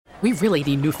We really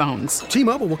need new phones.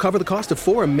 T-Mobile will cover the cost of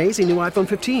 4 amazing new iPhone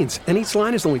 15s, and each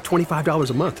line is only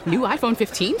 $25 a month. New iPhone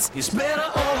 15s? It's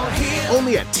better over here.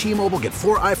 Only at T-Mobile, get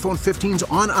 4 iPhone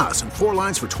 15s on us and 4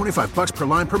 lines for $25 per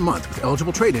line per month with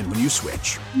eligible trade-in when you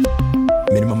switch.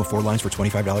 Minimum of 4 lines for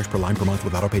 $25 per line per month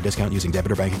with autopay discount using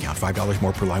debit or bank account. $5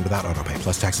 more per line without autopay,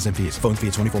 plus taxes and fees. Phone fee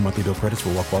at 24 monthly bill credits for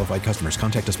well-qualified customers.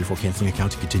 Contact us before canceling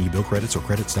account to continue bill credits or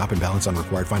credit stop and balance on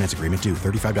required finance agreement due.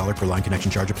 $35 per line connection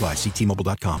charge applies. See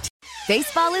T-Mobile.com.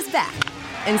 Baseball is back,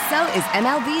 and so is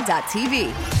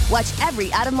MLB.tv. Watch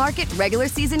every out-of-market regular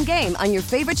season game on your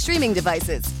favorite streaming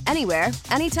devices. Anywhere,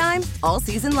 anytime, all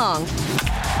season long.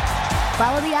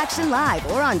 Follow the action live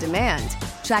or on demand.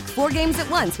 Track 4 games at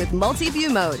once with multi-view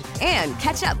mode and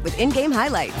catch up with in-game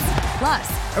highlights.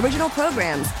 Plus, original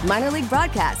programs, minor league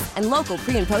broadcasts, and local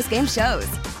pre- and post-game shows.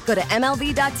 Go to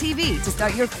MLB.tv to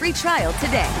start your free trial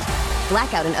today.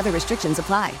 Blackout and other restrictions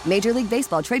apply. Major League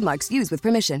Baseball trademarks used with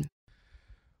permission.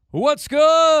 What's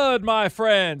good, my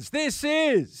friends? This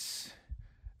is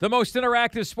the most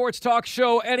interactive sports talk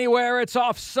show anywhere. It's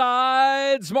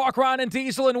Offsides. Mark, Ryan, and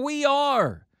Diesel, and we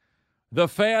are the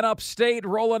Fan Upstate,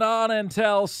 rolling on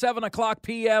until 7 o'clock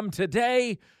p.m.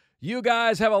 today. You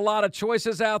guys have a lot of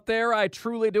choices out there. I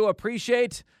truly do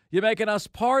appreciate you making us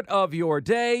part of your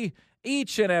day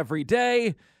each and every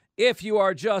day. If you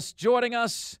are just joining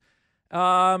us,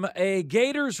 a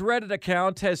Gators Reddit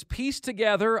account has pieced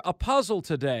together a puzzle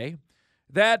today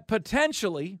that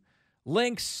potentially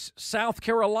links South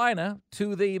Carolina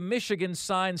to the Michigan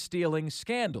sign-stealing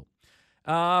scandal.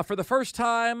 For the first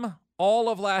time all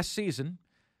of last season,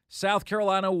 South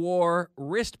Carolina wore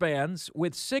wristbands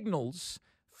with signals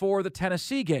for the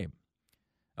Tennessee game.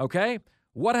 Okay?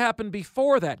 What happened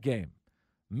before that game?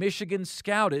 Michigan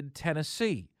scouted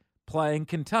Tennessee playing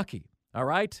Kentucky. All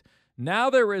right? Now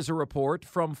there is a report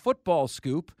from Football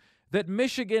Scoop that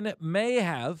Michigan may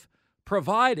have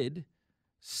provided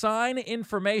sign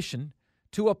information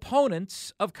to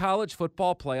opponents of college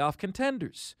football playoff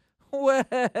contenders.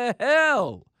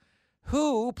 Well,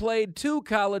 who played 2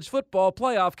 college football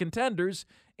playoff contenders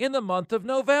in the month of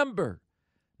November?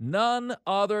 None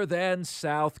other than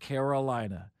South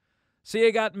Carolina. So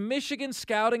you got Michigan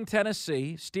scouting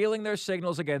Tennessee, stealing their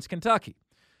signals against Kentucky.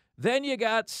 Then you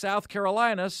got South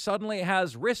Carolina suddenly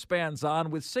has wristbands on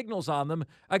with signals on them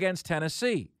against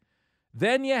Tennessee.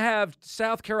 Then you have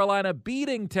South Carolina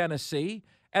beating Tennessee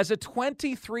as a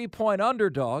 23-point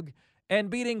underdog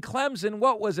and beating Clemson,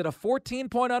 what was it, a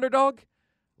 14-point underdog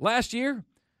last year?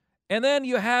 And then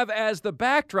you have as the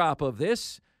backdrop of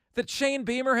this that Shane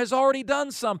Beamer has already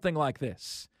done something like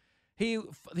this. He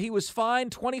was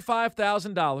fined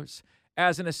 $25,000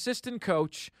 as an assistant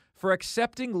coach for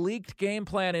accepting leaked game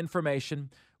plan information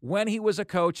when he was a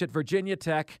coach at Virginia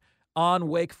Tech on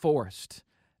Wake Forest.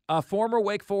 A former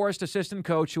Wake Forest assistant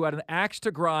coach who had an axe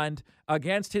to grind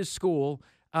against his school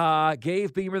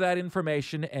gave Beamer that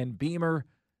information, and Beamer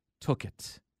took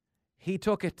it. He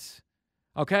took it.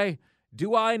 Okay?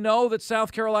 Do I know that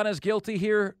South Carolina is guilty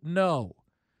here? No.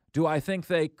 Do I think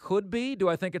they could be? Do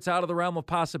I think it's out of the realm of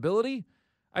possibility?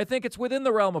 I think it's within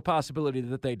the realm of possibility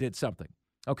that they did something.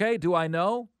 Okay? Do I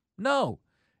know? No.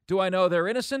 Do I know they're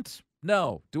innocent?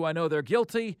 No. Do I know they're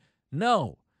guilty?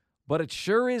 No. But it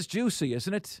sure is juicy,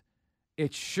 isn't it?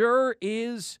 It sure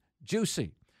is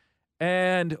juicy.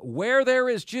 And where there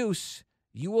is juice,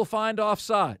 you will find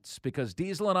offsides, because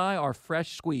Diesel and I are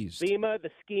fresh squeezed. Beamer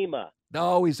the schemer.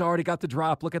 Oh, he's already got the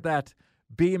drop. Look at that.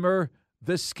 Beamer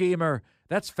the schemer.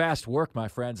 That's fast work, my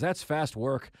friends. That's fast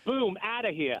work. Boom, out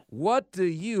of here. What do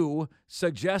you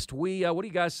suggest what do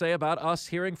you guys say about us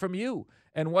hearing from you?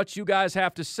 And what you guys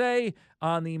have to say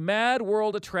on the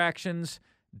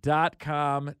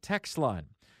madworldattractions.com text line.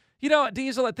 You know,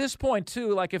 Diesel, at this point,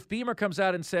 too, like if Beamer comes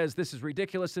out and says, this is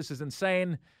ridiculous, this is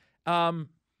insane,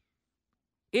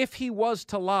 if he was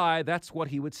to lie, that's what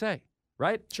he would say,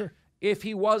 right? Sure. If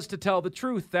he was to tell the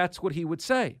truth, that's what he would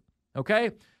say,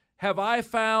 okay? Have I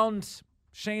found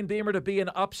Shane Beamer to be an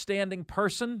upstanding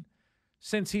person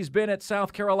since he's been at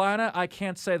South Carolina? I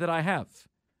can't say that I have,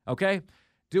 okay?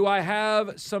 Do I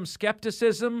have some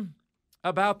skepticism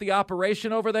about the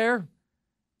operation over there?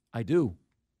 I do.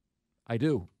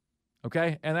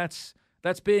 Okay? And that's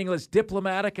being as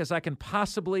diplomatic as I can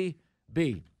possibly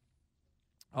be.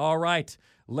 All right.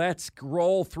 Let's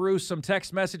roll through some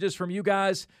text messages from you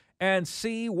guys and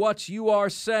see what you are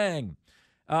saying.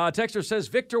 Texter says,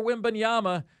 Victor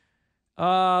Wembanyama.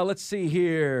 Let's see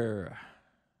here.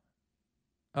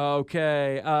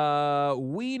 Okay.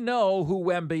 We know who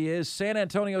Wemby is. San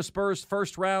Antonio Spurs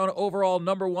first-round overall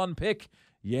number 1 pick.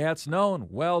 Yeah, it's known.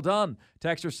 Well done.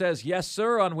 Texter says, yes,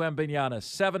 sir, on Wembanyama.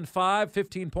 7'5",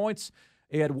 15 points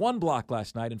He had 1 block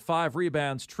last night and 5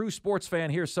 rebounds. True sports fan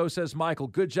here, so says Michael.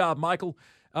 Good job, Michael.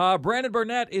 Brandon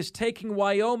Burnett is taking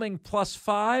Wyoming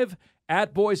 +5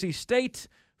 at Boise State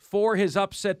for his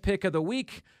upset pick of the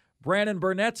week. Brandon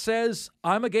Burnett says,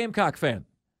 I'm a Gamecock fan.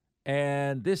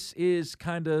 And this is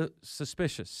kind of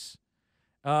suspicious.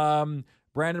 Brandon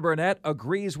Burnett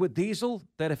agrees with Diesel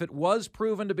that if it was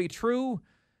proven to be true,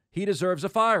 he deserves a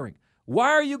firing. Why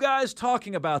are you guys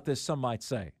talking about this, some might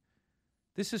say?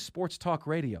 This is Sports Talk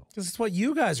Radio. This is what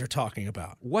you guys are talking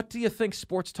about. What do you think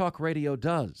Sports Talk Radio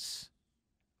does?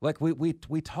 Like,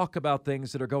 we talk about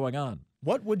things that are going on.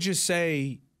 What would you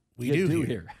say we do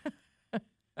here?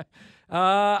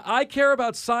 I care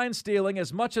about sign stealing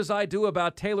as much as I do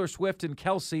about Taylor Swift and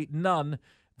Kelsey. None.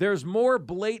 There's more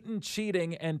blatant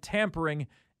cheating and tampering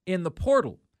in the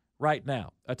portal right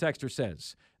now, a texter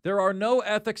says. There are no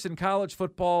ethics in college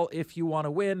football if you want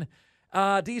to win.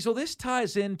 Diesel, this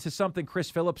ties into something Chris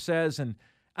Phillips says, and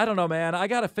I don't know, man. I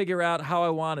got to figure out how I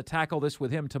want to tackle this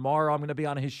with him tomorrow. I'm going to be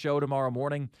on his show tomorrow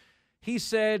morning. He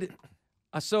said,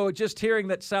 so just hearing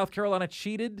that South Carolina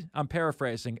cheated, I'm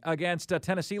paraphrasing, against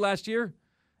Tennessee last year,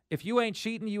 if you ain't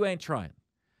cheating, you ain't trying.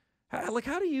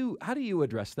 How do you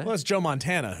address that? Well, it's Joe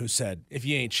Montana who said, if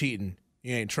you ain't cheating,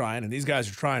 you ain't trying, and these guys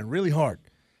are trying really hard.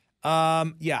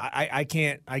 I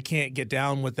can't get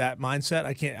down with that mindset.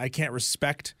 I can't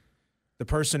respect the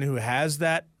person who has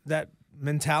that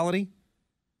mentality.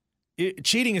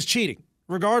 Cheating is cheating,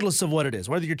 regardless of what it is.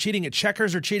 Whether you're cheating at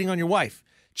checkers or cheating on your wife,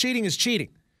 cheating is cheating.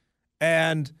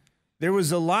 And there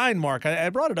was a line, Mark. I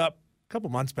brought it up a couple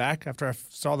months back after I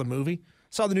saw the movie.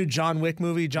 Saw the new John Wick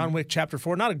movie, John Wick Chapter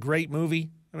 4. Not a great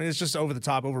movie. I mean, it's just over the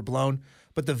top, overblown.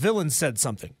 But the villain said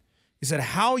something. He said,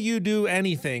 how you do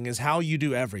anything is how you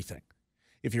do everything.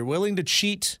 If you're willing to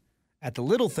cheat at the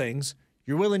little things,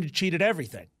 you're willing to cheat at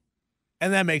everything.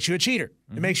 And that makes you a cheater.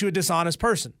 It makes you a dishonest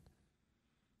person.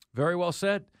 Very well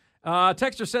said.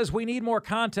 Texter says, we need more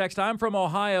context. I'm from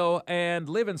Ohio and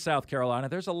live in South Carolina.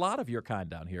 There's a lot of your kind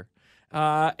down here.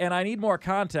 And I need more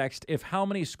context of how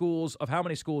many schools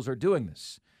are doing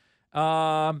this.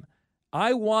 I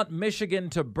want Michigan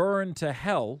to burn to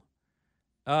hell.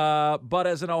 But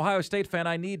as an Ohio State fan,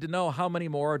 I need to know how many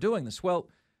more are doing this. Well,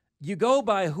 you go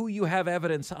by who you have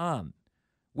evidence on.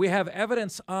 We have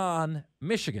evidence on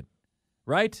Michigan,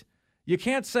 right? You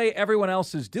can't say everyone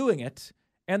else is doing it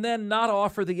and then not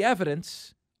offer the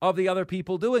evidence of the other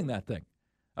people doing that thing,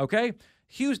 okay?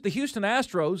 The Houston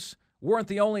Astros weren't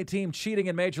the only team cheating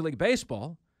in Major League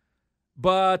Baseball,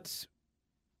 but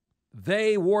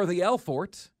they wore the L for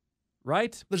it,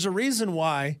 right? There's a reason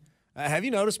why. Have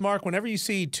you noticed, Mark, whenever you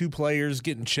see two players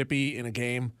getting chippy in a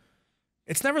game,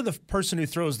 it's never the person who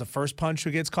throws the first punch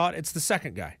who gets caught. It's the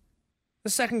second guy. The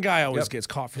second guy always gets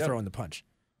caught for throwing the punch.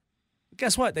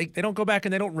 Guess what? They don't go back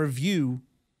and they don't review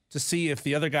to see if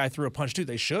the other guy threw a punch too.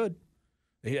 They should.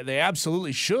 They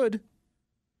absolutely should.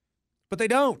 But they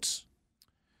don't.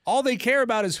 All they care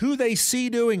about is who they see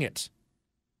doing it.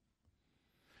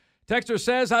 Texter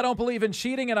says, I don't believe in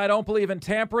cheating and I don't believe in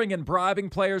tampering and bribing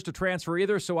players to transfer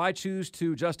either, so I choose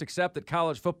to just accept that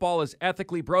college football is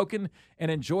ethically broken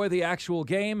and enjoy the actual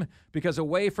game because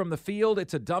away from the field,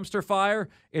 it's a dumpster fire.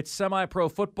 It's semi-pro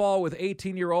football with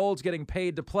 18-year-olds getting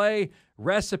paid to play.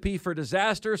 Recipe for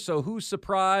disaster, so who's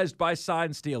surprised by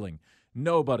sign stealing?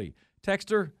 Nobody.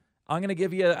 Texter, I'm going to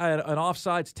give you an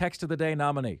Offsides Text of the Day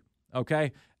nominee.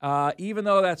 Okay, even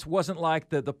though that wasn't like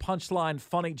the punchline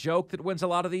funny joke that wins a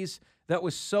lot of these, that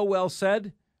was so well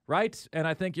said, right? And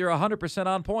I think you're 100%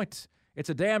 on point. It's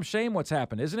a damn shame what's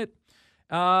happened, isn't it?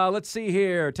 Let's see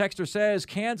here. Texter says,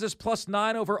 Kansas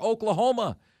 +9 over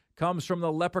Oklahoma comes from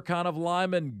the Leprechaun of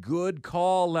Lyman. Good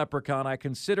call, Leprechaun. I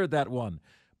considered that one.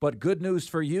 But good news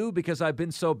for you because I've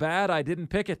been so bad I didn't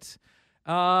pick it.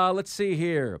 Let's see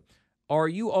here. Are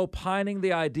you opining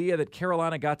the idea that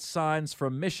Carolina got signs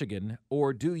from Michigan,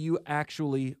 or do you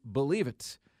actually believe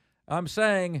it? I'm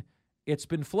saying it's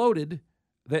been floated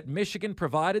that Michigan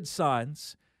provided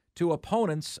signs to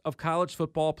opponents of college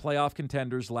football playoff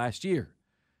contenders last year.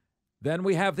 Then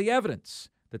we have the evidence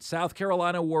that South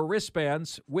Carolina wore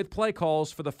wristbands with play calls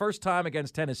for the first time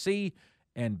against Tennessee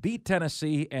and beat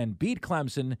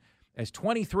Clemson as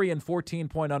 23 and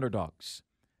 14-point underdogs.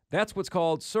 That's what's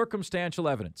called circumstantial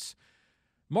evidence.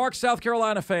 Mark, South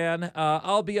Carolina fan,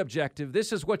 I'll be objective.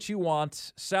 This is what you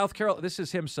want. South Carolina, this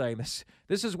is him saying this.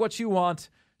 This is what you want.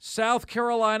 South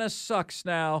Carolina sucks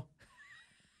now.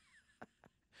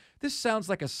 This sounds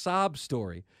like a sob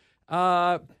story.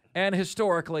 And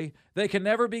historically, they can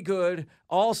never be good.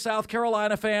 All South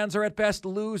Carolina fans are at best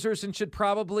losers and should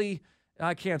probably,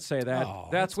 I can't say that.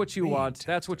 That's what you want.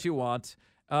 That's what you want.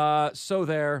 So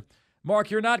there.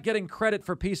 Mark, you're not getting credit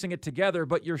for piecing it together,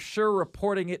 but you're sure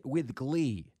reporting it with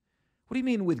glee. What do you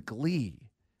mean with glee?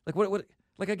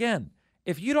 Like again,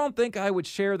 if you don't think I would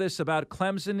share this about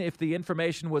Clemson if the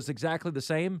information was exactly the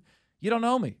same, you don't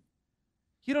know me.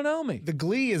 You don't know me. The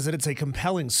glee is that it's a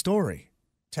compelling story,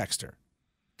 Texter.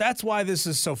 That's why this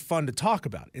is so fun to talk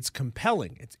about. It's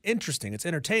compelling. It's interesting. It's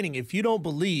entertaining. If you don't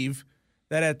believe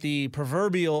that at the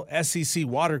proverbial SEC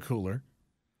water cooler,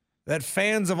 that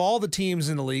fans of all the teams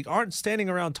in the league aren't standing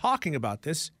around talking about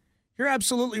this, you're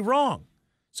absolutely wrong.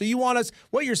 So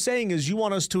what you're saying is you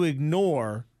want us to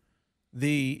ignore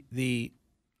the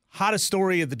hottest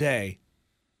story of the day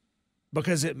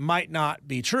because it might not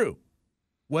be true,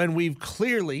 when we've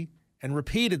clearly and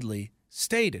repeatedly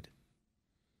stated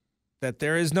that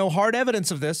there is no hard evidence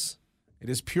of this. It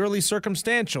is purely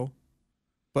circumstantial.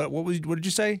 But what did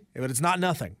you say? But it's not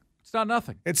nothing. It's not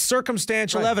nothing. It's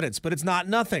circumstantial evidence, but it's not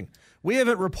nothing. We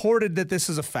haven't reported that this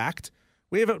is a fact.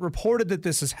 We haven't reported that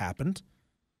this has happened.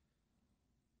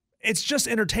 It's just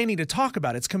entertaining to talk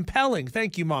about. It's compelling.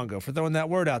 Thank you, Mongo, for throwing that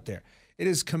word out there. It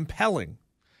is compelling.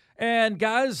 And,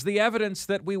 guys, the evidence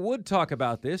that we would talk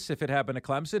about this if it happened to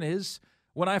Clemson is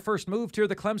when I first moved here,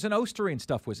 the Clemson Osterine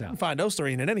stuff was out. You can find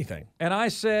Osterine in anything. And I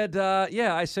said,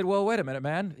 well, wait a minute,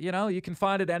 man. You can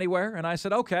find it anywhere. And I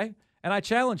said, okay. And I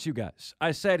challenged you guys.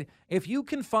 I said, if you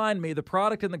can find me the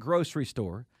product in the grocery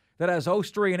store that has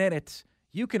Osterine in it,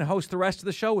 you can host the rest of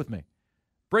the show with me.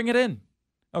 Bring it in.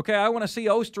 Okay, I want to see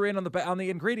Osterine on the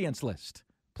ingredients list.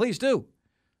 Please do.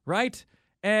 Right?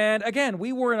 And again,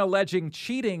 we weren't alleging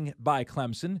cheating by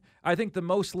Clemson. I think the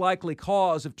most likely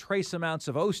cause of trace amounts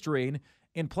of Osterine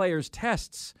in players'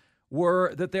 tests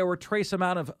were that there were trace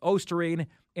amount of Osterine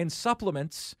in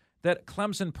supplements that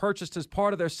Clemson purchased as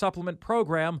part of their supplement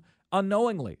program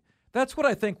unknowingly. That's what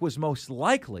I think was most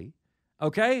likely,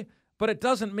 okay? But it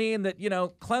doesn't mean that,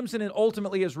 Clemson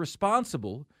ultimately is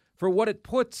responsible for what it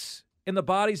puts in the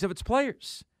bodies of its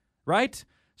players, right?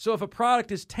 So if a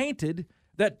product is tainted,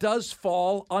 that does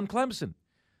fall on Clemson.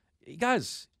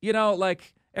 Guys,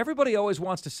 everybody always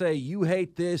wants to say, you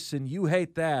hate this and you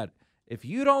hate that. If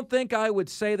you don't think I would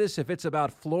say this if it's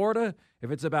about Florida,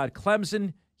 if it's about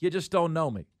Clemson, you just don't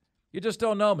know me. You just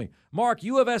don't know me. Mark,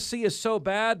 U of SC is so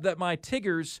bad that my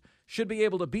Tigers should be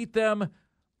able to beat them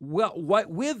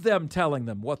with them telling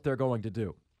them what they're going to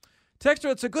do.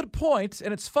 Texter, it's a good point,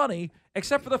 and it's funny,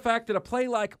 except for the fact that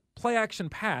a play-action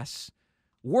pass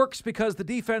works because the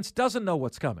defense doesn't know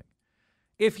what's coming.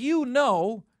 If you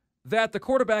know that the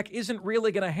quarterback isn't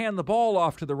really going to hand the ball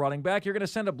off to the running back, you're going to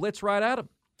send a blitz right at him.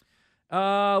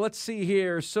 Let's see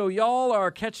here. So y'all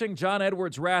are catching John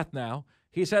Edwards' wrath now.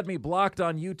 He's had me blocked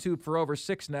on YouTube for over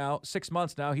 6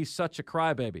 months now. He's such a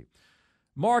crybaby.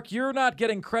 Mark, you're not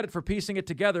getting credit for piecing it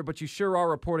together, but you sure are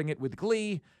reporting it with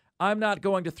glee. I'm not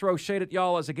going to throw shade at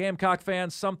y'all as a Gamecock fan.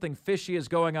 Something fishy is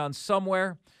going on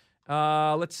somewhere.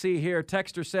 Let's see here.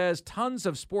 Texter says, tons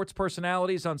of sports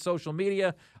personalities on social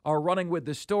media are running with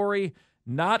this story.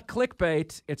 Not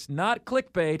clickbait. It's not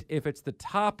clickbait if it's the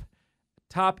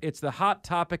it's the hot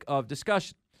topic of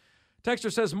discussion.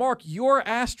 Texter says, Mark, your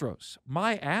Astros.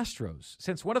 My Astros?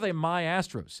 Since when are they my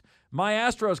Astros? My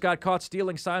Astros got caught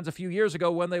stealing signs a few years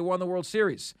ago when they won the World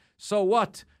Series. So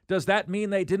what? Does that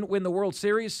mean they didn't win the World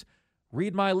Series?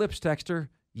 Read my lips, Texter.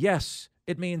 Yes,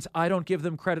 it means I don't give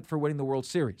them credit for winning the World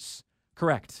Series.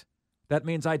 Correct. That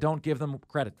means I don't give them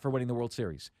credit for winning the World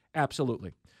Series.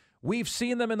 Absolutely. We've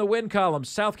seen them in the win column.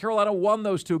 South Carolina won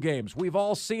those 2 games. We've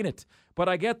all seen it. But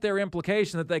I get their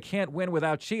implication that they can't win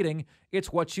without cheating.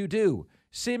 It's what you do.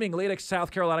 Seemingly at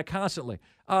South Carolina constantly.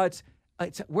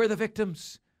 We're the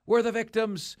victims. We're the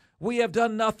victims. We have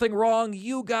done nothing wrong.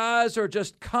 You guys are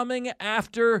just coming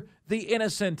after the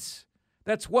innocent.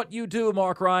 That's what you do,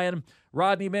 Mark Ryan.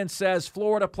 Rodney Mintz says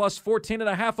Florida plus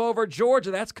 14.5 over Georgia.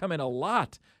 That's coming a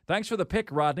lot. Thanks for the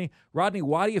pick, Rodney. Rodney,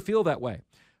 why do you feel that way?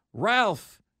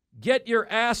 Ralph, get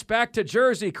your ass back to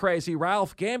Jersey, crazy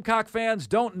Ralph. Gamecock fans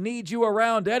don't need you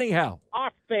around anyhow.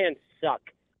 Our fans suck.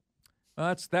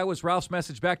 That was Ralph's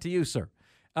message back to you, sir.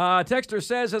 Texter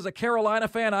says, as a Carolina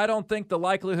fan, I don't think the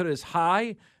likelihood is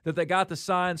high that they got the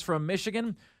signs from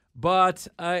Michigan. But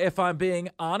if I'm being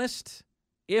honest,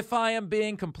 if I am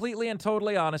being completely and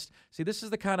totally honest, see, this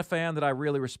is the kind of fan that I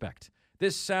really respect.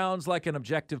 This sounds like an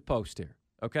objective post here,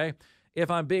 okay?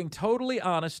 If I'm being totally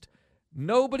honest,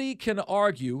 nobody can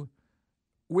argue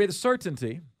with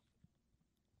certainty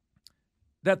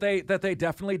that they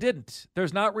definitely didn't.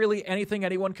 There's not really anything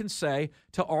anyone can say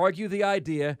to argue the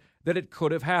idea that it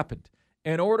could have happened.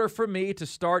 In order for me to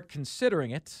start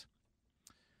considering it,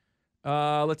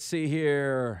 let's see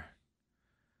here.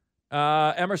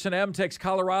 Emerson M takes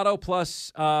Colorado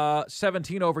plus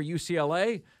 17 over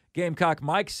UCLA. Gamecock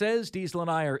Mike says Diesel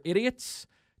and I are idiots.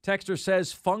 Texter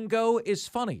says Fungo is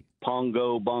funny.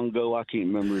 Pongo, Bongo, I can't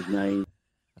remember his name.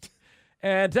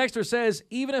 And Texter says,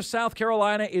 even if South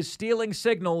Carolina is stealing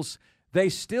signals, they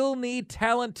still need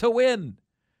talent to win.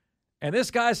 And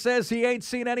this guy says he ain't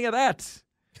seen any of that.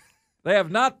 They have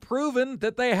not proven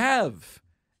that they have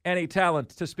any talent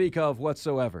to speak of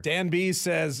whatsoever. Dan B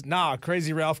says, nah,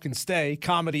 Crazy Ralph can stay.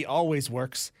 Comedy always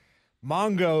works.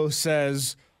 Mongo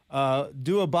says,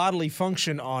 do a bodily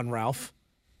function on Ralph.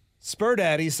 Spur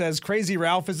Daddy says, Crazy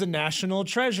Ralph is a national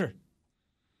treasure.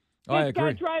 I This agree.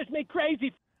 guy drives me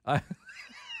crazy.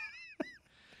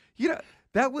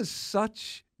 That was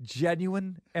such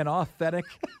genuine and authentic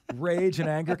rage and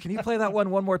anger. Can you play that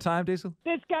one more time, Diesel?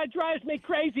 This guy drives me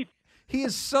crazy. He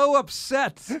is so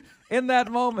upset in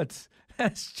that moment.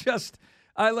 It's just,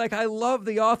 I love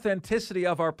the authenticity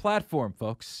of our platform,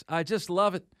 folks. I just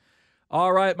love it.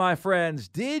 All right, my friends,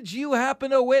 did you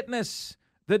happen to witness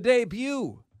the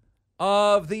debut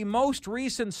of the most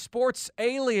recent sports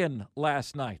alien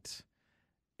last night?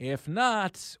 If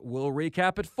not, we'll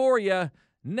recap it for you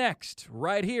next,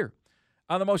 right here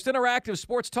on the most interactive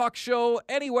sports talk show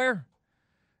anywhere.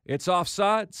 It's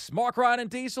Offsides, Mark, Ryan, and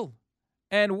Diesel,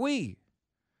 and we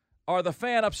are the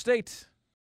Fan Upstate.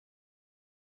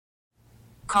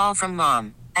 Call from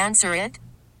mom. Answer it.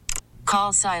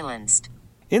 Call silenced.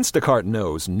 Instacart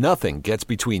knows nothing gets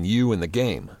between you and the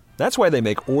game. That's why they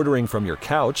make ordering from your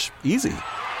couch easy.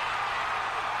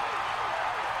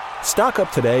 Stock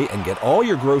up today and get all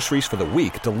your groceries for the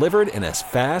week delivered in as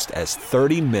fast as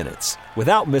 30 minutes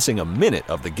without missing a minute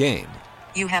of the game.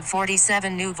 You have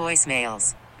 47 new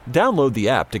voicemails. Download the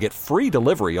app to get free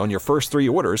delivery on your first 3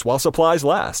 orders while supplies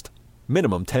last.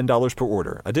 Minimum $10 per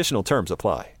order. Additional terms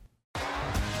apply.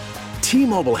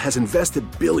 T-Mobile has invested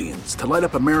billions to light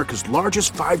up America's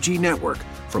largest 5G network,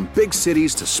 from big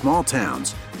cities to small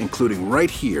towns, including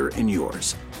right here in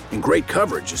yours. And great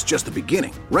coverage is just the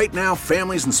beginning. Right now,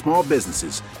 families and small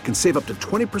businesses can save up to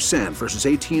 20% versus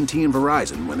AT&T and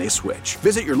Verizon when they switch.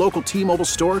 Visit your local T-Mobile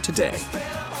store today.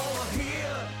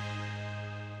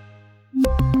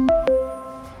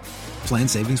 Plan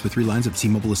savings with 3 lines of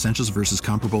T-Mobile Essentials versus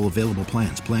comparable available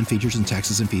plans. Plan features and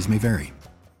taxes and fees may vary.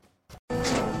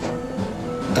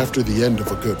 After the end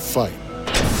of a good fight,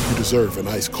 you deserve an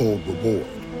ice-cold reward.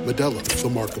 Modelo is the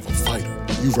mark of a fighter.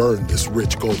 You've earned this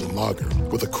rich golden lager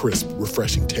with a crisp,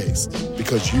 refreshing taste.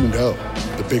 Because you know,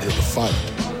 the bigger the fight,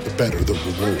 the better the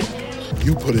reward.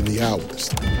 You put in the hours,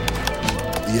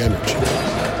 the energy,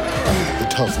 the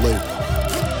tough labor.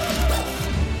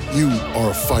 You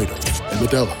are a fighter, and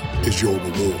Modelo is your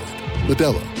reward.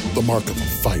 Modelo, the mark of a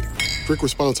fighter. Drink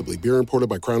responsibly. Beer imported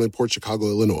by Crown Imports, Chicago,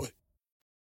 Illinois.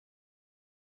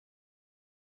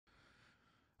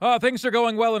 Things are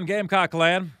going well in Gamecock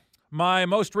land. My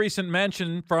most recent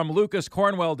mention from Lucas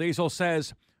Cornwell Diesel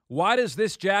says, why does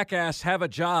this jackass have a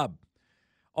job?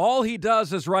 All he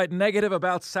does is write negative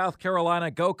about South Carolina,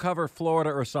 go cover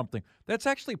Florida or something. That's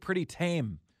actually pretty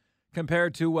tame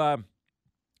compared to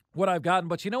what I've gotten.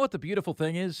 But you know what the beautiful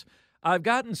thing is? I've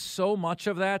gotten so much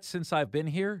of that since I've been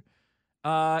here.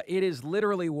 It is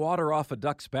literally water off a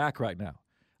duck's back right now.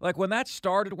 Like when that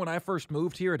started when I first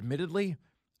moved here, admittedly,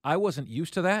 I wasn't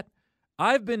used to that.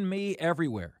 I've been me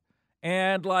everywhere.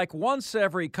 And like once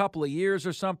every couple of years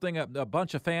or something, a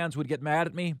bunch of fans would get mad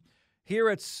at me. Here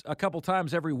it's a couple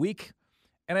times every week.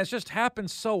 And it's just happened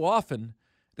so often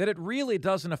that it really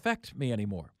doesn't affect me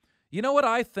anymore. You know what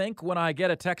I think when I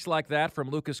get a text like that from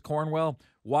Lucas Cornwell?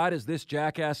 Why does this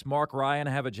jackass Mark Ryan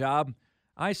have a job?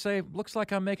 I say, looks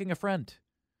like I'm making a friend.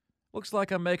 Looks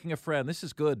like I'm making a friend. This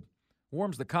is good.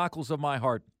 Warms the cockles of my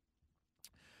heart.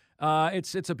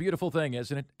 It's a beautiful thing,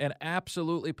 isn't it? An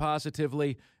absolutely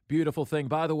positively beautiful thing.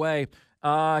 By the way,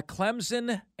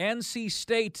 Clemson, NC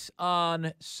State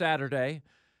on Saturday,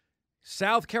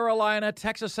 South Carolina,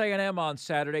 Texas A&M on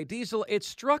Saturday. Diesel, it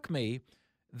struck me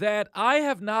that I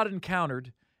have not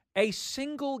encountered a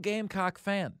single Gamecock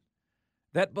fan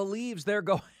that believes they're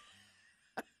going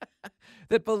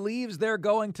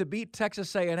to beat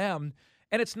Texas A&M,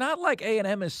 and it's not like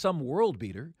A&M is some world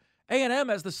beater. A&M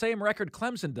has the same record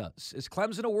Clemson does. Is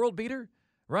Clemson a world beater?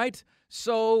 Right?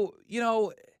 So, you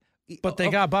know. But they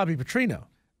got Bobby Petrino.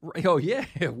 Oh, yeah.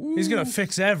 Woo. He's going to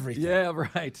fix everything. Yeah,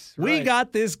 right. We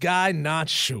got this guy not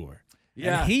sure.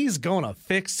 Yeah. And he's going to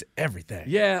fix everything.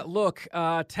 Yeah, look,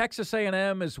 Texas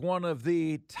A&M is one of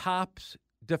the top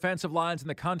defensive lines in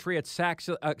the country at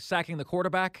sacking the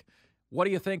quarterback. What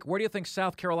do you think? Where do you think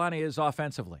South Carolina is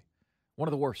offensively? One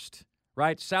of the worst,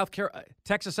 right?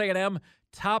 Texas A&M,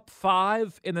 top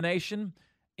 5 in the nation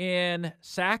in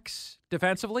sacks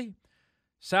defensively.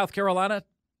 South Carolina,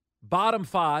 bottom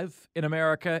 5 in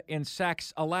America in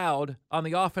sacks allowed on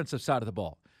the offensive side of the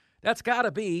ball. That's got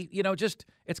to be,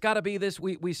 it's got to be this.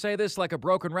 We say this like a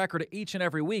broken record each and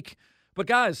every week. But,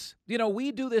 guys,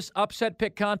 we do this upset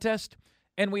pick contest,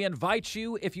 and we invite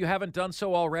you, if you haven't done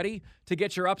so already, to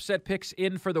get your upset picks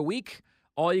in for the week.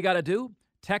 All you got to do,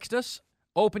 text us,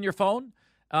 open your phone,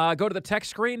 go to the text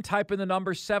screen, type in the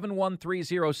number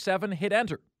 71307, hit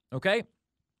enter, okay?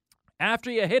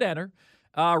 After you hit enter,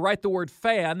 write the word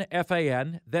FAN,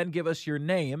 F-A-N, then give us your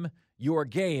name, your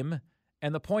game,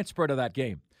 and the point spread of that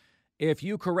game. If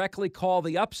you correctly call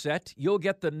the upset, you'll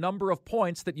get the number of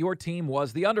points that your team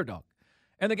was the underdog.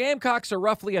 And the Gamecocks are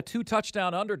roughly a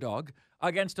 2-touchdown underdog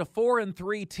against a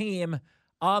 4-3 team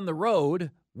on the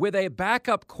road with a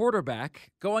backup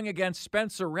quarterback going against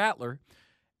Spencer Rattler.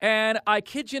 And I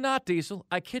kid you not, Diesel,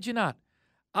 I kid you not,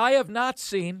 I have not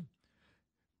seen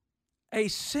a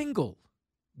single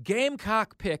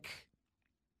Gamecock pick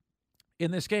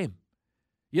in this game.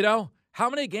 How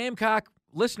many Gamecock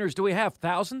listeners do we have?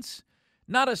 Thousands?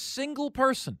 Not a single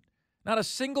person, not a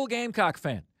single Gamecock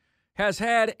fan has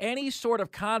had any sort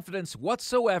of confidence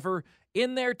whatsoever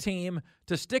in their team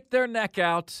to stick their neck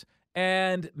out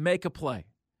and make a play,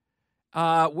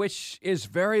 which is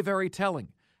very, very telling.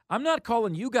 I'm not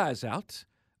calling you guys out.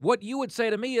 What you would say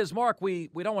to me is, Mark, we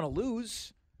don't want to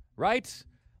lose, right?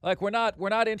 Like we're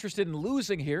not interested in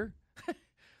losing here.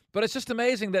 But it's just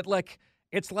amazing that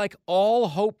it's like all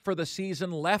hope for the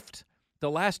season left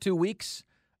the last 2 weeks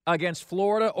against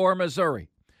Florida or Missouri.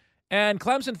 And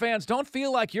Clemson fans, don't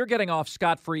feel like you're getting off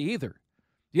scot-free either.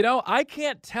 I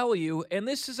can't tell you, and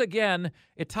this is, again,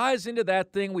 it ties into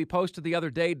that thing we posted the other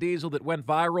day, Diesel, that went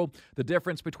viral, the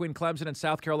difference between Clemson and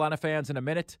South Carolina fans in a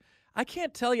minute. I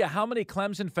can't tell you how many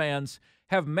Clemson fans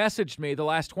have messaged me the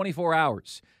last 24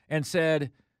 hours and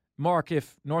said, Mark,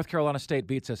 if North Carolina State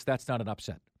beats us, that's not an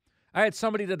upset. I had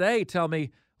somebody today tell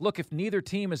me, look, if neither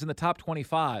team is in the top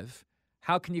 25,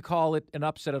 how can you call it an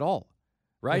upset at all?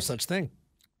 Right? No such thing.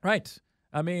 Right.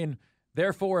 I mean,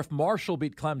 therefore, if Marshall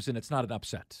beat Clemson, it's not an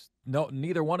upset. No,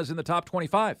 neither one is in the top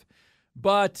 25.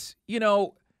 But,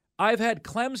 I've had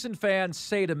Clemson fans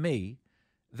say to me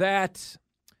that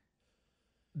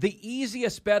the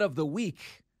easiest bet of the week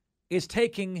is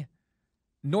taking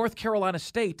North Carolina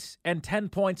State and 10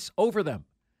 points over them.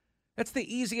 That's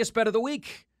the easiest bet of the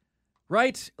week,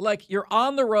 right? Like, you're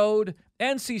on the road,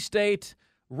 NC State,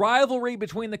 rivalry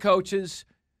between the coaches,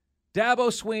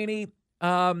 Dabo Swinney,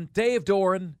 Dave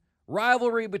Doran,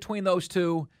 rivalry between those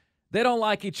two. They don't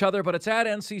like each other, but it's at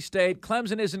NC State.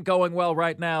 Clemson isn't going well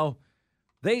right now.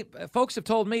 Folks have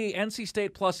told me NC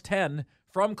State plus 10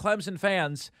 from Clemson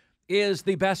fans is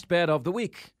the best bet of the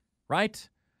week, right?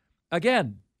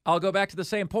 Again, I'll go back to the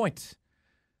same point.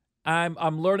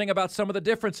 I'm learning about some of the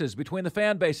differences between the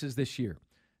fan bases this year.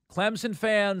 Clemson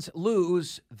fans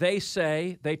lose. They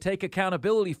say, they take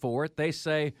accountability for it. They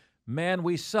say, man,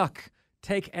 we suck.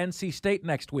 Take NC State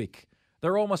next week.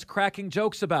 They're almost cracking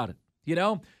jokes about it.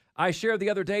 I shared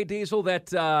the other day, Diesel, that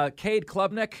Cade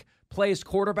Klubnik plays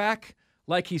quarterback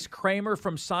like he's Kramer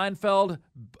from Seinfeld,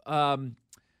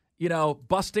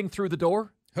 busting through the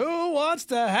door. Who wants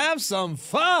to have some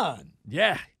fun?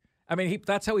 Yeah. I mean,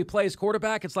 that's how he plays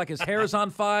quarterback. It's like his hair's on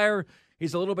fire.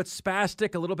 He's a little bit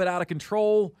spastic, a little bit out of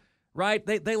control, right?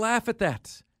 They laugh at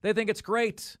that. They think it's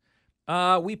great.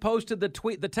 We posted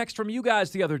the text from you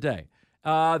guys the other day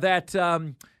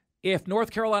that if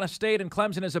North Carolina State and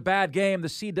Clemson is a bad game, the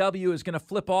CW is going to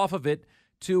flip off of it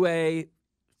to a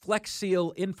Flex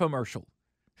Seal infomercial.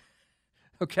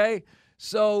 Okay?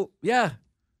 So, yeah.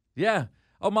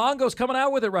 Oh, Mongo's coming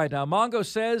out with it right now. Mongo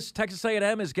says Texas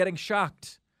A&M is getting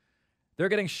shocked. They're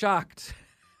getting shocked.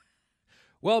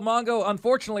 Well, Mongo,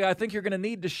 unfortunately, I think you're going to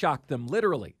need to shock them,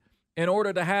 literally, in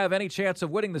order to have any chance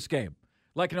of winning this game.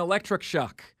 Like an electric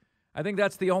shock. I think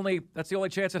that's the only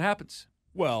chance it happens.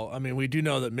 Well, I mean, we do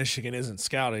know that Michigan isn't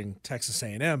scouting Texas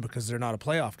A&M because they're not a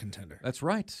playoff contender. That's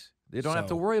right. They don't have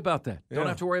to worry about that. Don't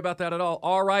have to worry about that at all.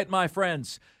 All right, my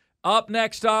friends. Up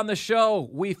next on the show,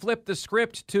 we flip the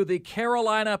script to the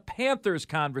Carolina Panthers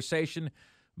conversation.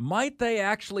 Might they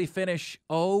actually finish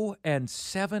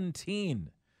 0-17?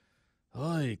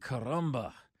 Ay,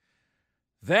 caramba.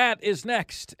 That is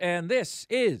next, and this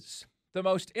is the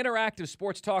most interactive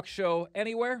sports talk show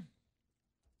anywhere.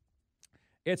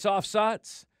 It's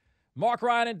Offsides. Mark,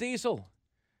 Ryan, and Diesel.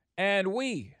 And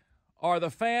we are the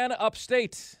Fan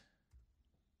Upstate.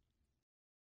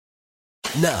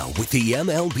 Now, with the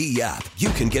MLB app, you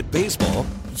can get baseball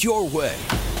your way.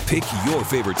 Pick your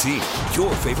favorite team,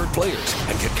 your favorite players,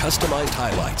 and get customized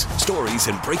highlights, stories,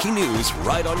 and breaking news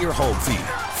right on your home feed.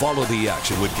 Follow the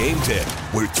action with Game 10,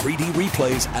 where 3D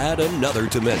replays add another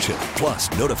dimension.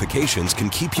 Plus, notifications can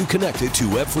keep you connected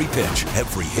to every pitch,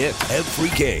 every hit,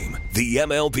 every game. The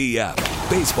MLB app.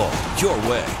 Baseball, your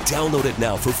way. Download it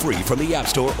now for free from the App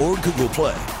Store or Google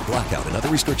Play. Blackout and other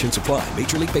restrictions apply.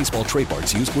 Major League Baseball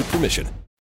trademarks used with permission.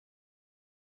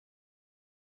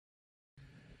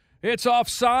 It's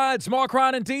Offsides. Mark,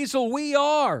 Ryan, and Diesel. We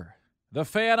are the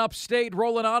Fan Upstate,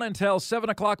 rolling on until 7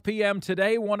 o'clock p.m.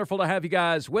 today. Wonderful to have you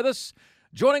guys with us.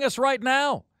 Joining us right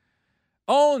now,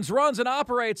 owns, runs, and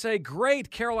operates a great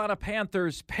Carolina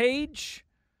Panthers page,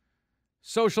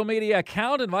 social media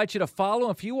account. Invite you to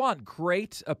follow if you want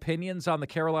great opinions on the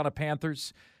Carolina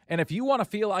Panthers. And if you want to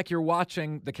feel like you're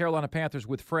watching the Carolina Panthers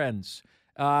with friends,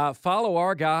 follow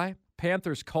our guy,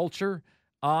 Panthers Culture,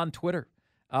 on Twitter.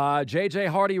 JJ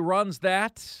Hardy runs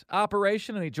that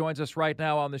operation, and he joins us right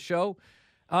now on the show.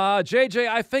 JJ,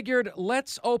 I figured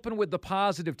let's open with the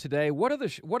positive today. What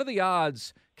are the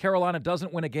odds Carolina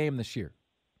doesn't win a game this year?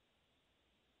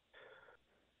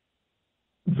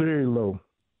 Very low.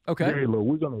 Okay. Very low.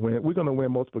 We're gonna win. We're gonna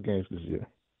win multiple games this year.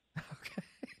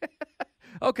 Okay.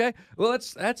 Okay. Well,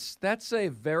 that's a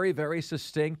very, very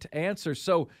succinct answer.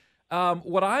 So,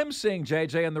 what I'm seeing,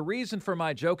 JJ, and the reason for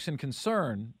my jokes and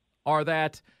concern are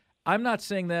that I'm not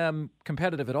seeing them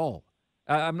competitive at all.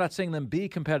 I'm not seeing them be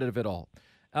competitive at all.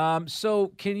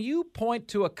 So can you point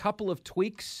to a couple of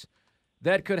tweaks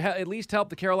that could at least help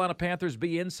the Carolina Panthers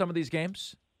be in some of these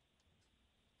games?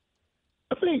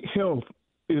 I think health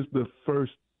is the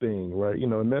first thing, right?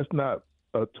 And that's not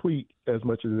a tweak as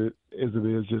much as it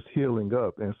is just healing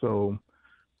up. And so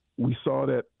we saw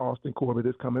that Austin Corbett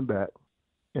is coming back,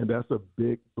 and that's a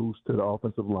big boost to the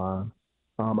offensive line.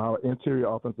 Our interior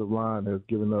offensive line has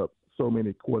given up so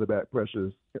many quarterback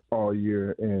pressures all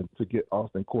year, and to get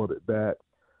Austin Corbett back,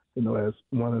 as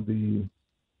one of the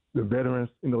veterans,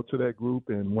 to that group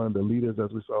and one of the leaders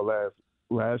as we saw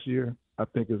last year, I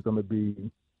think is going to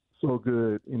be so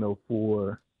good,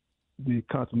 for the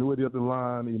continuity of the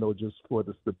line, just for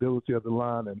the stability of the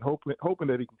line, and hoping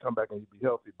that he can come back and be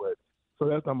healthy. But so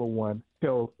that's number one,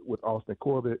 health with Austin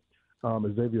Corbett.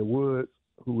 Xavier Woods,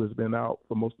 who has been out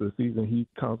for most of the season, he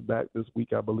comes back this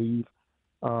week, I believe.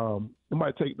 It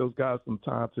might take those guys some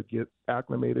time to get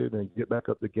acclimated and get back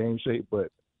up to game shape,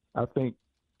 but I think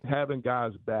having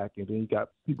guys back, and then you got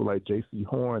people like J.C.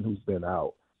 Horn, who's been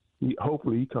out,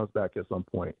 hopefully he comes back at some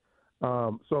point.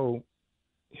 So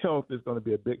health is going to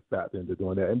be a big factor into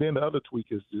doing that. And then the other tweak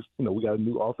is just, we got a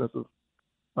new offensive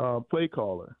play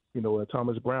caller, and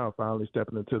Thomas Brown finally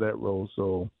stepping into that role.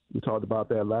 So we talked about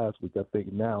that last week. I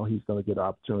think now he's going to get an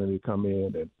opportunity to come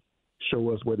in and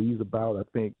show us what he's about. I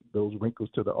think those wrinkles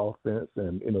to the offense,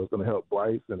 and it's going to help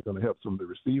Bryce, and it's going to help some of the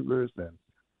receivers,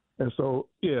 and so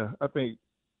I think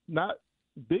not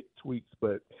big tweaks,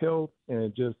 but health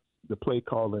and just the play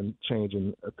calling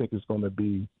changing. I think is going to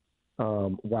be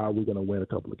why we're going to win a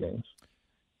couple of games.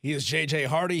 He is J.J.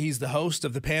 Hardy. He's the host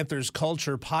of the Panthers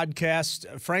Culture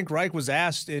Podcast. Frank Reich was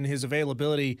asked in his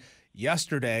availability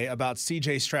yesterday about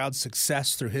C.J. Stroud's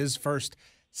success through his first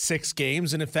 6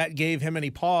 games, and if that gave him any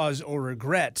pause or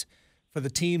regret for the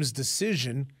team's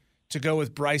decision to go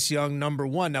with Bryce Young number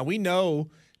 1. Now, we know,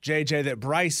 J.J., that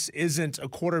Bryce isn't a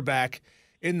quarterback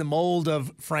in the mold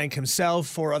of Frank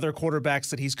himself or other quarterbacks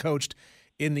that he's coached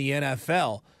in the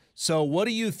NFL. So what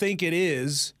do you think it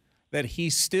is that he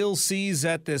still sees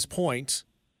at this point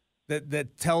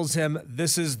that tells him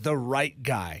this is the right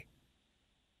guy?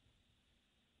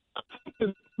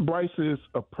 Bryce's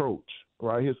approach,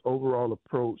 right? His overall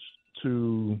approach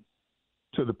to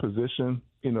the position,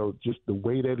 just the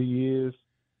way that he is,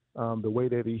 the way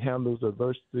that he handles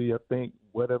adversity. I think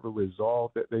whatever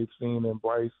resolve that they've seen in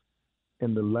Bryce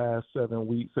in the last 7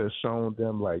 weeks has shown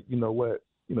them, like,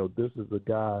 this is a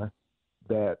guy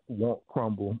that won't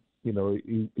crumble. He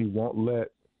won't let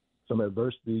some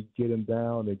adversity get him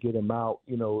down and get him out.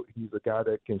 He's a guy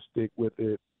that can stick with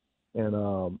it. And,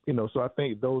 so I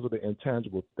think those are the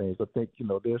intangible things. I think,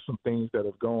 there's some things that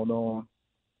have gone on,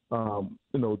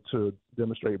 to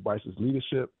demonstrate Bryce's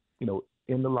leadership,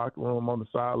 in the locker room, on the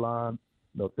sideline,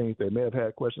 things they may have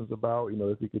had questions about,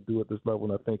 if he could do at this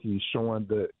level. And I think he's showing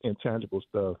the intangible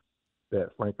stuff that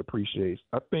Frank appreciates.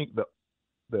 I think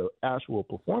the actual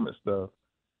performance stuff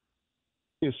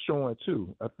is showing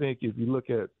too. I think if you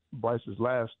look at Bryce's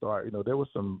last start, there were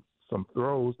some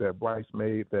throws that Bryce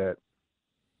made that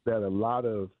a lot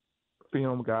of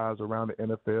film guys around the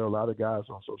NFL, a lot of guys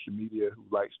on social media who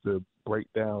likes to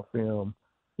break down film,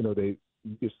 they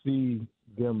you can see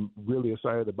them really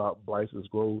excited about Bryce's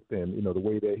growth and, the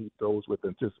way that he throws with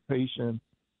anticipation,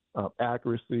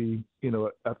 accuracy.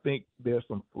 I think there's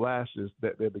some flashes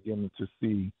that they're beginning to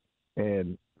see.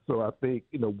 And so I think,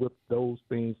 with those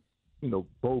things,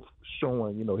 both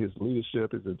showing, his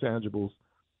leadership, his intangibles,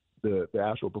 the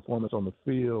actual performance on the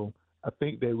field, I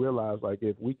think they realize, like,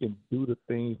 if we can do the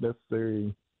things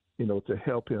necessary, to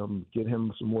help him, get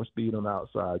him some more speed on the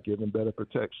outside, give him better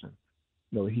protection,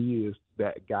 he is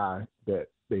that guy that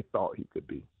they thought he could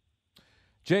be.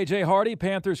 J.J. Hardy,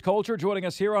 Panthers Culture, joining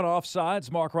us here on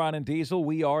Offsides. Mark, Ryan, and Diesel.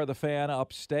 We are the fan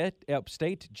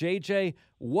upstate. J.J.,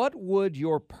 what would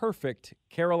your perfect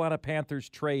Carolina Panthers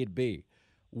trade be?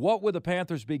 What would the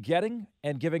Panthers be getting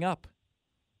and giving up?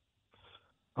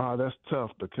 That's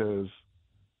tough because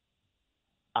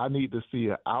I need to see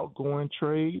an outgoing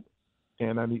trade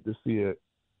and I need to see an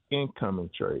incoming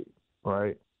trade,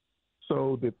 right?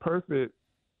 So the perfect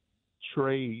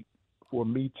trade for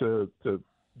me to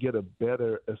get a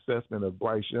better assessment of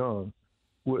Bryce Young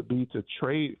would be to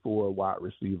trade for a wide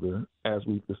receiver, as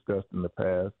we've discussed in the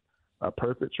past. A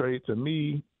perfect trade to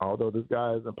me, although this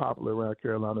guy isn't popular around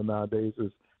Carolina nowadays,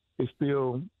 is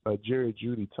still a Jerry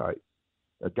Jeudy type,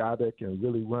 a guy that can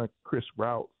really run crisp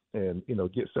routes and,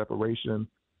 get separation,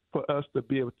 for us to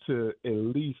be able to at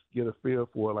least get a feel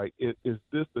for, like, is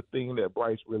this the thing that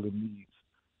Bryce really needs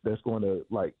that's going to,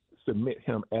 like, submit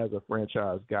him as a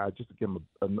franchise guy, just to give him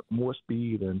a more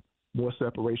speed and more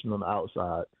separation on the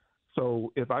outside.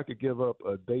 So if I could give up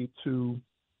a day 2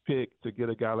 pick to get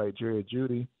a guy like Jerry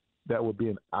Jeudy, that would be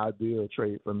an ideal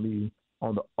trade for me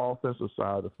on the offensive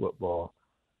side of the football.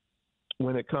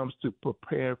 When it comes to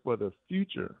preparing for the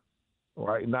future,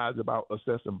 right, not about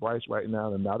assessing Bryce right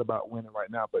now and not about winning right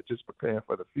now, but just preparing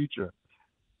for the future,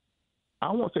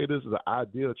 I won't say this is an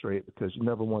ideal trade because you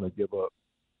never want to give up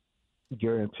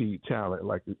guaranteed talent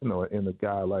like, in a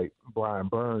guy like Brian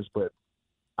Burns, but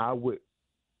I would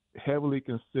heavily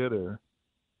consider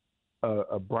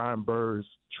a Brian Burns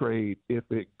trade if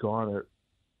it garnered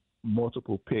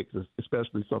multiple picks,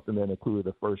 especially something that included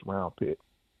a first-round pick,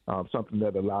 something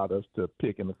that allowed us to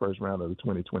pick in the first round of the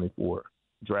 2024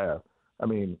 draft. I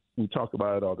mean, we talk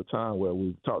about it all the time. Well,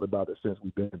 we've talked about it since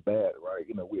we've been bad, right?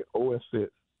 We're 0-6.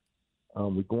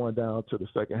 We're going down to the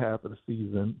second half of the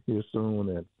season here soon,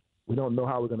 and we don't know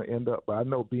how we're going to end up. But I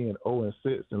know being 0-6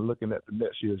 and looking at the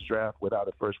next year's draft without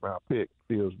a first-round pick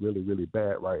feels really, really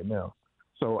bad right now.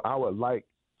 So I would like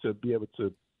to be able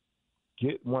to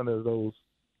get one of those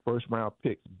first-round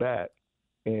picks back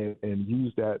and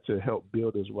use that to help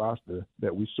build this roster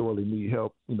that we sorely need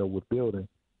help, with building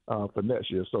for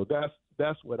next year. So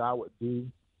that's what I would do.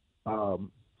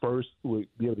 First, we'd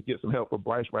be able to get some help for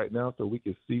Bryce right now so we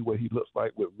can see what he looks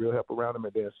like with real help around him.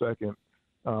 And then second,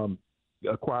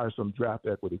 acquire some draft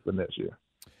equity for next year.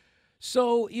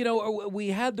 So, we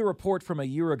had the report from a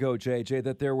year ago, JJ,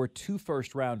 that there were 2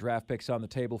 first-round draft picks on the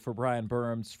table for Brian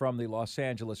Burns from the Los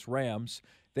Angeles Rams.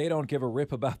 They don't give a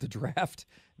rip about the draft.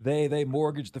 They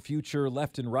mortgage the future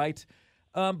left and right.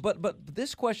 But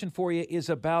this question for you is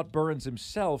about Burns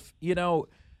himself.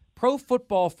 Pro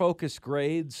Football Focus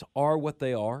grades are what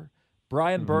they are.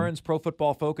 Brian Burns' Pro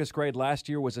Football Focus grade last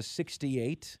year was a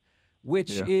 68,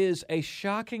 which is a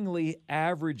shockingly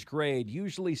average grade.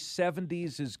 Usually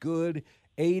 70s is good,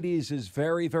 80s is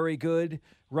very, very good,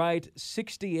 right?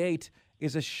 68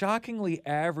 is a shockingly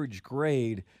average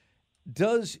grade.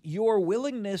 Does your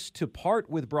willingness to part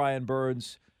with Brian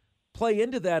Burns play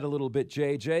into that a little bit,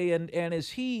 JJ? And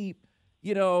is he,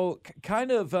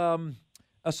 kind of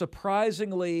a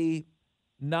surprisingly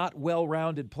not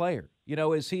well-rounded player?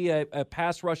 Is he a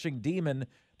pass-rushing demon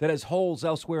that has holes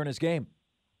elsewhere in his game?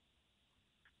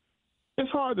 It's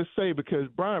hard to say because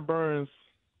Brian Burns,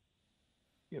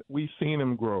 we've seen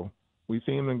him grow. We've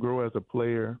seen him grow as a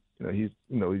player. He's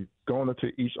going into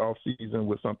each offseason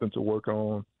with something to work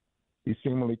on. He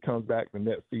seemingly comes back the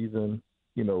next season,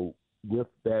 with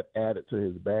that added to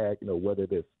his bag, whether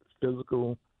it's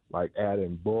physical, like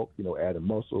adding bulk, adding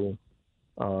muscle,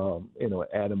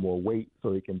 adding more weight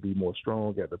so he can be more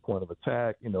strong at the point of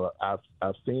attack.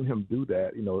 I've seen him do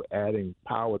that, adding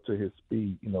power to his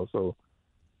speed, so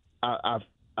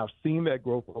I've seen that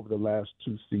growth over the last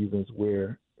 2 seasons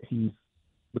where he's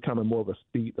becoming more of a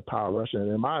speed to power rusher.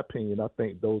 And in my opinion, I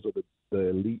think those are the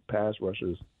elite pass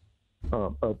rushers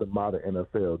of the modern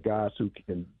NFL, guys who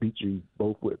can beat you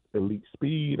both with elite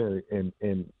speed and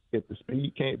if the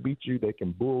speed can't beat you, they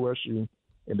can bull rush you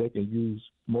and they can use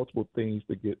multiple things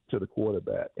to get to the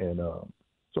quarterback. And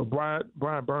so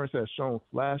Brian Burns has shown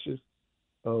flashes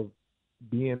of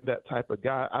being that type of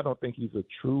guy. I don't think he's a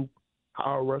true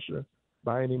power rusher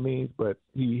by any means, but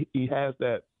he has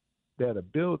that that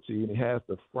ability and he has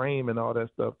the frame and all that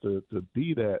stuff to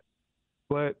be that,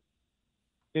 but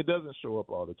it doesn't show up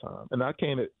all the time. And I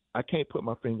can't put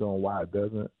my finger on why it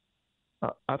doesn't.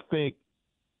 I think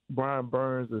Brian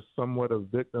Burns is somewhat a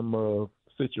victim of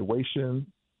situation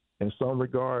in some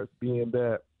regards, being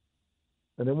that,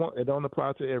 and it don't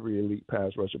apply to every elite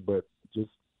pass rusher, but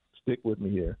just stick with me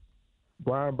here.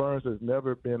 Brian Burns has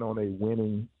never been on a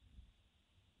winning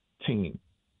team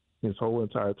his whole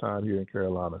entire time here in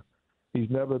Carolina. He's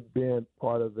never been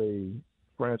part of a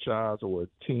franchise or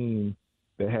a team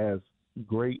that has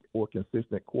great or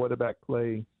consistent quarterback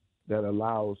play that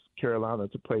allows Carolina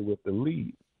to play with the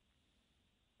lead.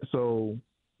 So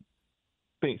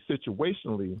I think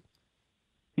situationally,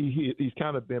 he's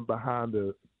kind of been behind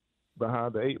the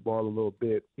eight ball a little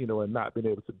bit, and not been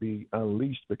able to be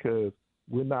unleashed because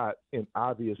we're not in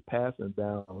obvious passing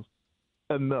downs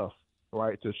enough,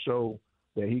 right, to show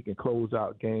that he can close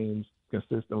out games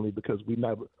consistently, because we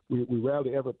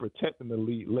rarely ever protecting the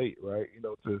lead late, right?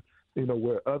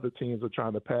 Where other teams are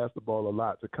trying to pass the ball a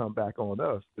lot to come back on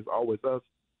us. It's always us,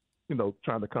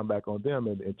 trying to come back on them,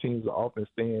 and teams are often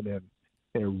staying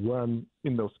and run,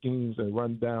 schemes and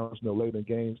run downs, late in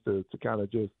games to kind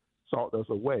of just salt us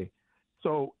away.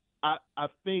 So I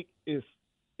think it's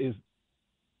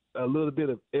a little bit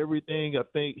of everything. I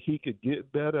think he could get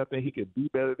better. I think he could be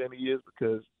better than he is,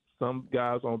 because some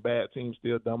guys on bad teams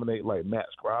still dominate, like Max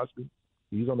Crosby.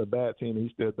 He's on a bad team and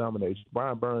he still dominates.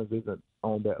 Brian Burns isn't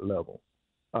on that level.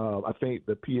 I think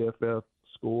the PFF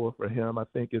score for him, I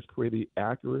think, is pretty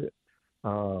accurate.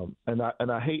 And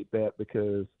I hate that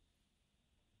because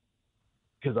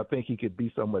I think he could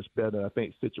be so much better. I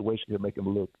think situation could make him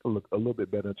look a little bit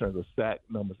better in terms of sack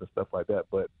numbers and stuff like that.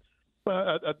 But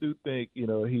I do think,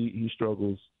 he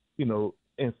struggles,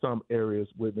 in some areas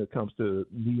when it comes to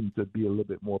needing to be a little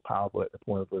bit more powerful at the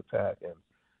point of attack.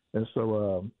 And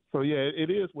so yeah, it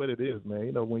is what it is,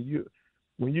 man.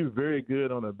 When you're very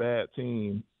good on a bad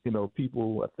team,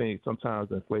 people, I think, sometimes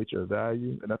inflate your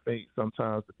value. And I think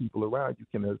sometimes the people around you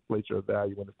can inflate your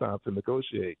value when it's time to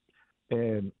negotiate.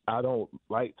 And I don't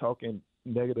like talking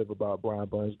negative about Brian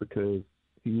Burns, because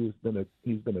he's been a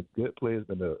good player, he's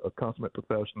been a consummate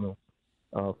professional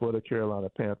for the Carolina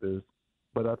Panthers.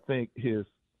 But I think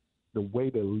the way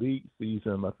the league sees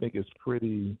him, I think is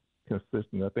pretty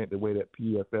consistent. I think the way that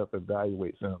PFF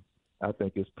evaluates him, I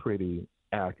think is pretty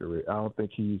accurate. I don't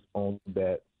think he's on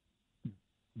that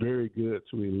very good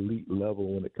to elite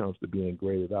level when it comes to being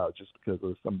graded out, just because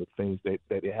of some of the things that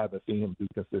they haven't seen him do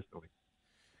consistently.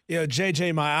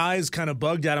 JJ, my eyes kind of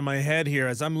bugged out of my head here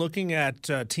as I'm looking at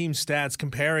team stats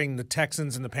comparing the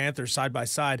Texans and the Panthers side by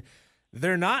side.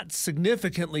 They're not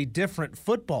significantly different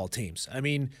football teams. I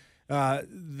mean,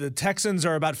 the Texans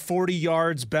are about 40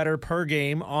 yards better per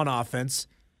game on offense,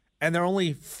 and they're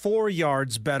only 4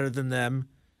 yards better than them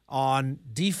on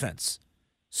defense.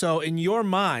 So in your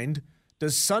mind,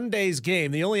 does Sunday's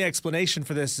game, the only explanation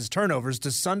for this is turnovers,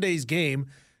 does Sunday's game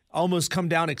almost come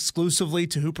down exclusively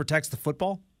to who protects the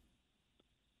football?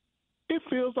 It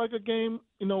feels like a game,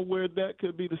 where that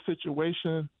could be the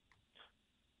situation.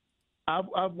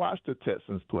 I've watched the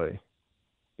Texans play.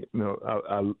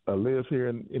 I live here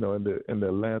in the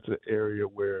Atlanta area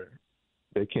where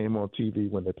they came on TV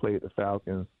when they played the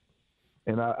Falcons,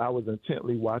 and I was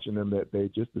intently watching them that day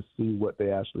just to see what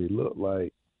they actually looked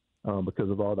like, because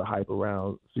of all the hype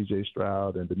around C.J.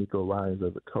 Stroud and D'Amico Ryans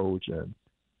as a coach, and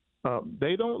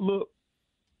they don't look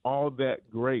all that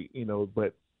great,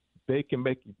 but they can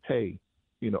make you pay,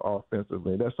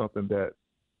 offensively. And that's something that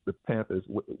the Panthers,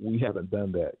 we haven't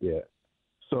done that yet.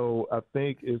 So I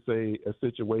think it's a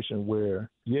situation where,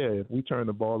 if we turn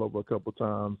the ball over a couple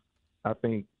times, I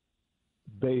think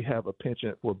they have a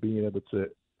penchant for being able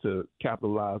to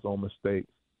capitalize on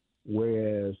mistakes,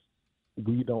 whereas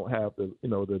we don't have the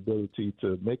ability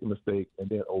to make a mistake and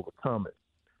then overcome it.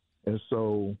 And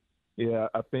so,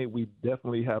 I think we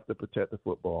definitely have to protect the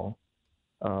football.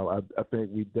 I think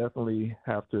we definitely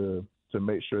have to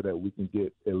make sure that we can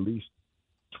get at least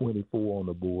 24 on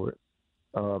the board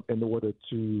in order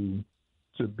to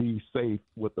be safe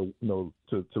with the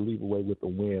to leave away with the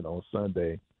win on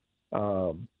Sunday.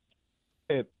 And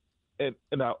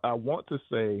I want to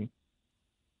say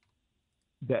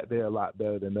that they're a lot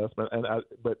better than us,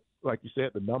 but like you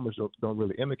said, the numbers don't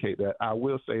really indicate that. I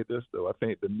will say this though: I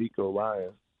think D'Amico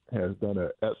Ryans has done an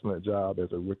excellent job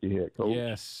as a rookie head coach.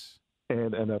 Yes.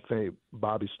 And I think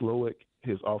Bobby Slowick,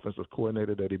 his offensive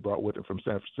coordinator that he brought with him from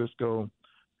San Francisco,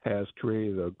 has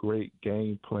created a great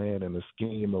game plan and a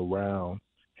scheme around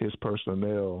his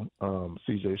personnel,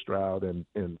 C.J. Stroud and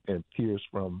Pierce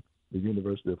from the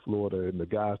University of Florida and the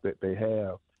guys that they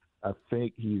have. I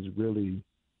think he's really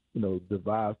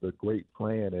devised a great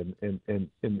plan, and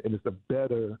it's a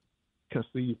better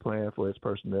conceived plan for its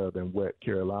personnel than what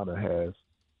Carolina has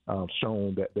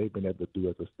shown that they've been able to do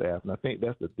as a staff. And I think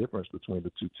that's the difference between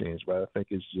the two teams, right? I think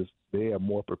it's just they are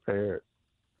more prepared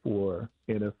for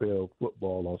NFL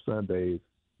football on Sundays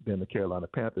than the Carolina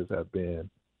Panthers have been.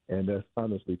 And that's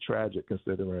honestly tragic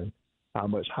considering how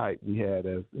much hype we had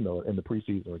as, in the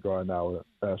preseason regarding our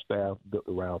staff built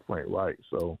around Frank Wright.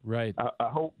 So right. I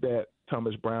hope that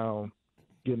Thomas Brown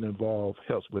getting involved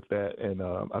helps with that. And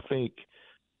I think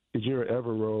Ejiro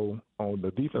Evero on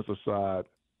the defensive side,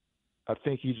 I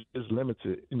think he's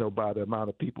limited, by the amount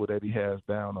of people that he has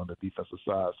down on the defensive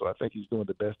side. So I think he's doing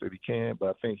the best that he can, but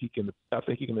I think he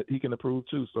can improve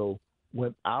too. So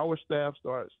when our staff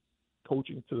starts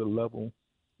coaching to the level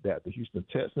that the Houston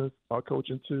Texans are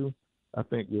coaching to, I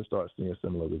think we'll start seeing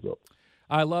similar results.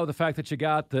 I love the fact that you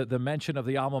got the mention of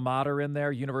the alma mater in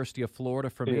there, University of Florida,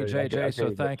 from me, JJ.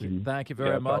 So thank you. Thank you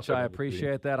very much. I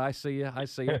appreciate that. I see you.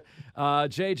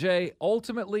 JJ,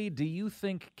 ultimately, do you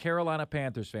think Carolina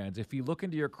Panthers fans, if you look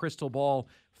into your crystal ball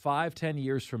 5-10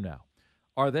 years from now,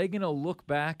 are they going to look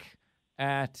back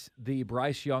at the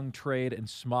Bryce Young trade and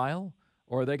smile,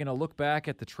 or are they going to look back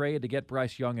at the trade to get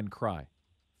Bryce Young and cry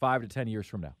 5 to 10 years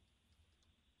from now?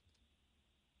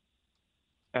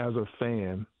 As a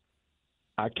fan,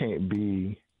 I can't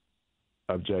be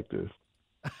objective.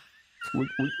 We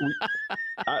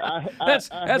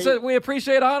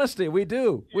appreciate honesty. We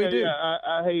do. We do. Yeah,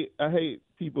 I hate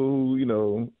people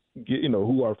who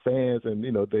who are fans and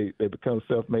they become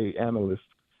self-made analysts,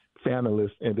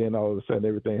 and then all of a sudden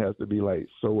everything has to be like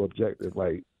so objective.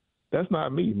 Like that's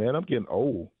not me, man. I'm getting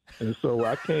old, and so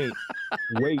I can't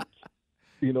wait.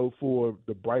 For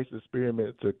the Bryce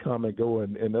experiment to come and go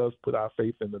and us put our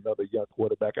faith in another young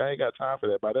quarterback. I ain't got time for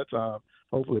that. By that time,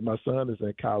 hopefully my son is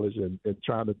in college and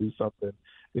trying to do something,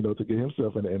 to get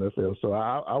himself in the NFL. So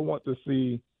I want to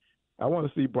see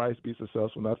Bryce be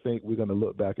successful. And I think we're going to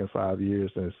look back in 5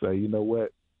 years and say, you know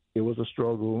what, it was a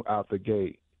struggle out the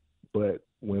gate, but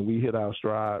when we hit our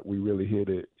stride, we really hit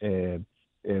it. And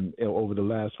over the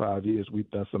last 5 years,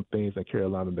 we've done some things in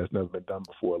Carolina that's never been done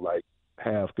before, like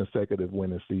have consecutive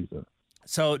winning seasons.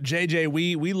 So, JJ,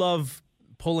 we love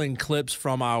pulling clips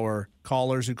from our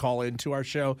callers who call into our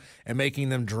show and making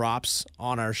them drops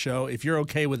on our show. If you're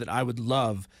okay with it, I would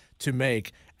love to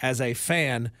make, as a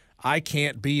fan, I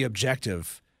can't be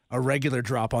objective, a regular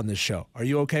drop on this show. Are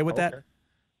you okay with that?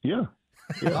 Yeah.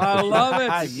 I love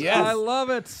it. Yes.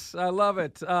 I love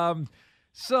it.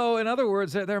 So, in other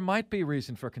words, there might be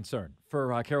reason for concern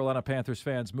for Carolina Panthers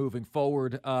fans moving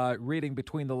forward. Reading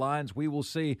between the lines, we will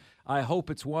see. I hope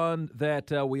it's one that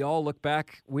we all look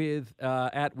back with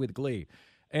glee.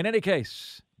 In any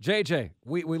case, JJ,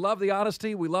 we love the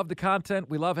honesty. We love the content.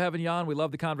 We love having you on. We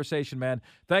love the conversation, man.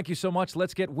 Thank you so much.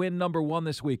 Let's get win number 1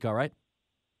 this week, all right?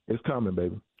 It's coming,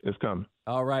 baby. It's coming.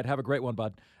 All right. Have a great one,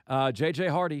 bud. JJ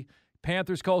Hardy,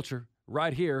 Panthers Culture,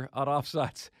 right here on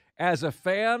Offsides. As a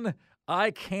fan,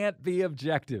 I can't be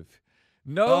objective.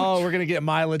 We're going to get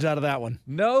mileage out of that one.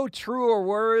 No truer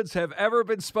words have ever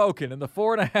been spoken in the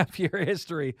 4.5-year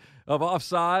history of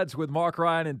Offsides with Mark,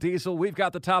 Ryan, and Diesel. We've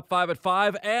got the top 5 at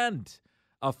 5 and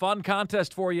a fun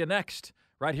contest for you next,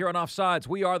 right here on Offsides.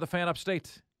 We are the Fan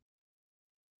Upstate.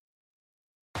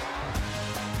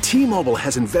 T-Mobile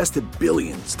has invested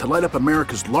billions to light up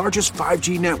America's largest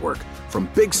 5G network, from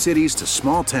big cities to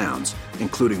small towns,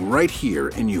 including right here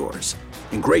in yours.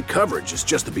 And great coverage is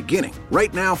just the beginning.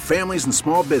 Right now, families and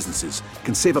small businesses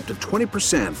can save up to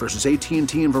 20% versus AT&T and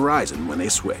Verizon when they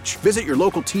switch. Visit your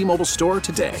local T-Mobile store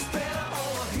today.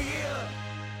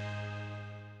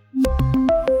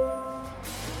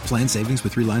 Plan savings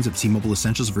with 3 lines of T-Mobile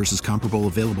Essentials versus comparable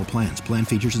available plans. Plan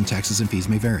features and taxes and fees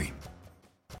may vary.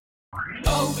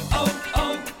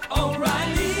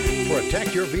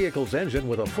 Protect your vehicle's engine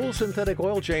with a full synthetic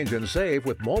oil change and save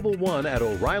with Mobile One at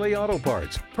O'Reilly Auto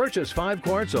Parts. Purchase 5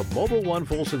 quarts of Mobile One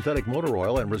full synthetic motor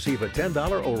oil and receive a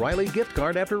 $10 O'Reilly gift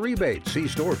card after rebate. See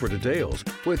store for details.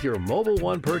 With your Mobile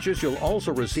One purchase, you'll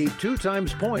also receive 2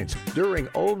 times points during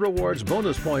O Rewards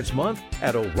Bonus Points Month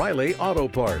at O'Reilly Auto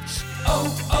Parts.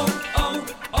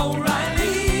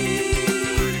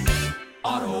 O'Reilly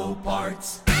Auto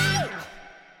Parts.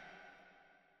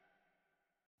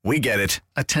 We get it.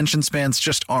 Attention spans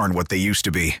just aren't what they used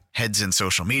to be. Heads in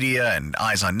social media and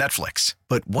eyes on Netflix.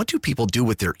 But what do people do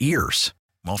with their ears?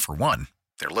 Well, for one,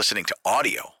 they're listening to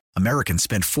audio. Americans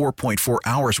spend 4.4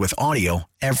 hours with audio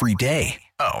every day.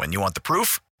 Oh, and you want the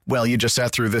proof? Well, you just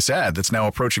sat through this ad that's now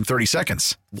approaching 30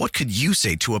 seconds. What could you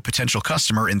say to a potential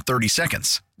customer in 30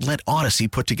 seconds? Let Odyssey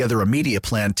put together a media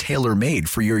plan tailor-made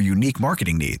for your unique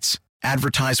marketing needs.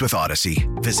 Advertise with Odyssey.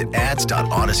 Visit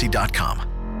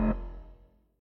ads.odyssey.com.